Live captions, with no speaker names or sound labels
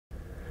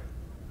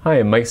Hi,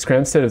 I'm Mike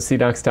Skramstad of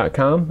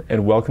cdocs.com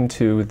and welcome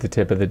to the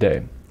tip of the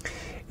day.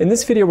 In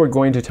this video we're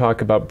going to talk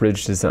about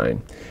bridge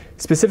design.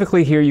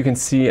 Specifically here you can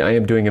see I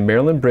am doing a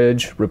Maryland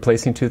bridge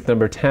replacing tooth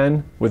number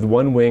 10 with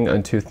one wing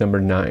on tooth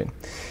number 9.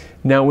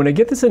 Now when I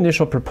get this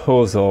initial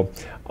proposal,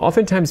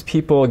 oftentimes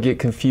people get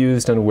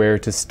confused on where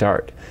to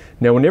start.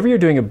 Now whenever you're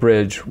doing a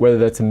bridge, whether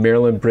that's a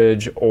Maryland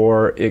bridge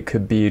or it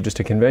could be just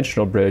a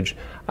conventional bridge,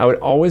 I would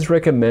always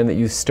recommend that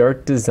you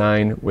start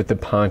design with the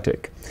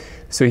Pontic.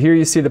 So here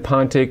you see the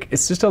Pontic,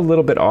 it's just a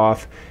little bit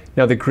off.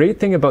 Now the great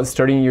thing about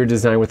starting your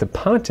design with a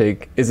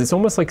Pontic is it's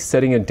almost like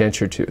setting a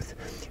denture tooth,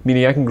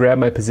 meaning I can grab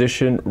my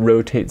position,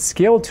 rotate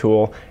scale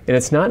tool, and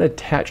it's not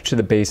attached to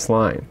the base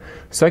line.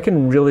 So I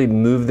can really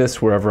move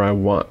this wherever I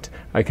want.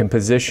 I can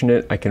position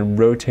it, I can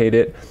rotate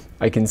it,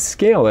 I can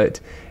scale it,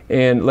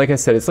 and like I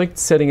said, it's like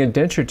setting a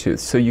denture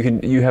tooth, so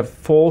you have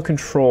full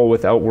control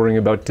without worrying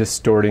about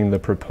distorting the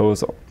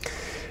proposal.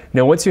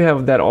 Now once you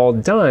have that all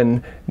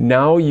done,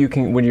 now you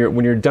can, when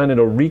you're done,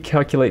 it'll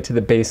recalculate to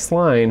the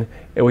baseline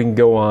and we can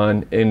go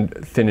on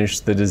and finish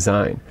the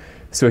design.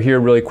 So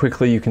here really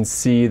quickly you can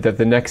see that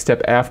the next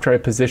step after I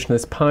position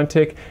this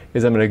Pontic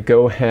is I'm going to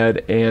go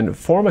ahead and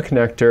form a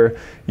connector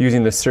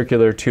using the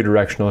circular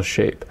two-directional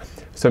shape.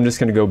 So I'm just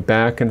going to go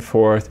back and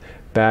forth,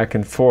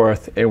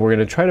 and we're going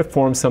to try to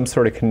form some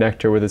sort of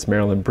connector with this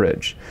Maryland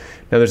bridge.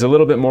 Now there's a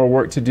little bit more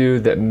work to do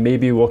that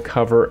maybe we'll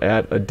cover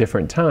at a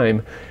different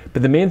time,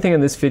 but the main thing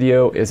in this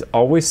video is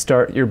always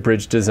start your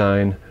bridge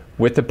design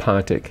with the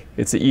Pontic.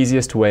 It's the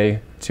easiest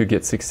way to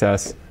get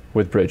success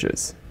with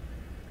bridges.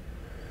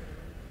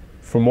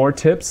 For more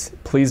tips,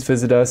 please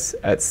visit us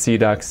at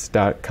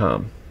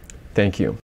cdocs.com. Thank you.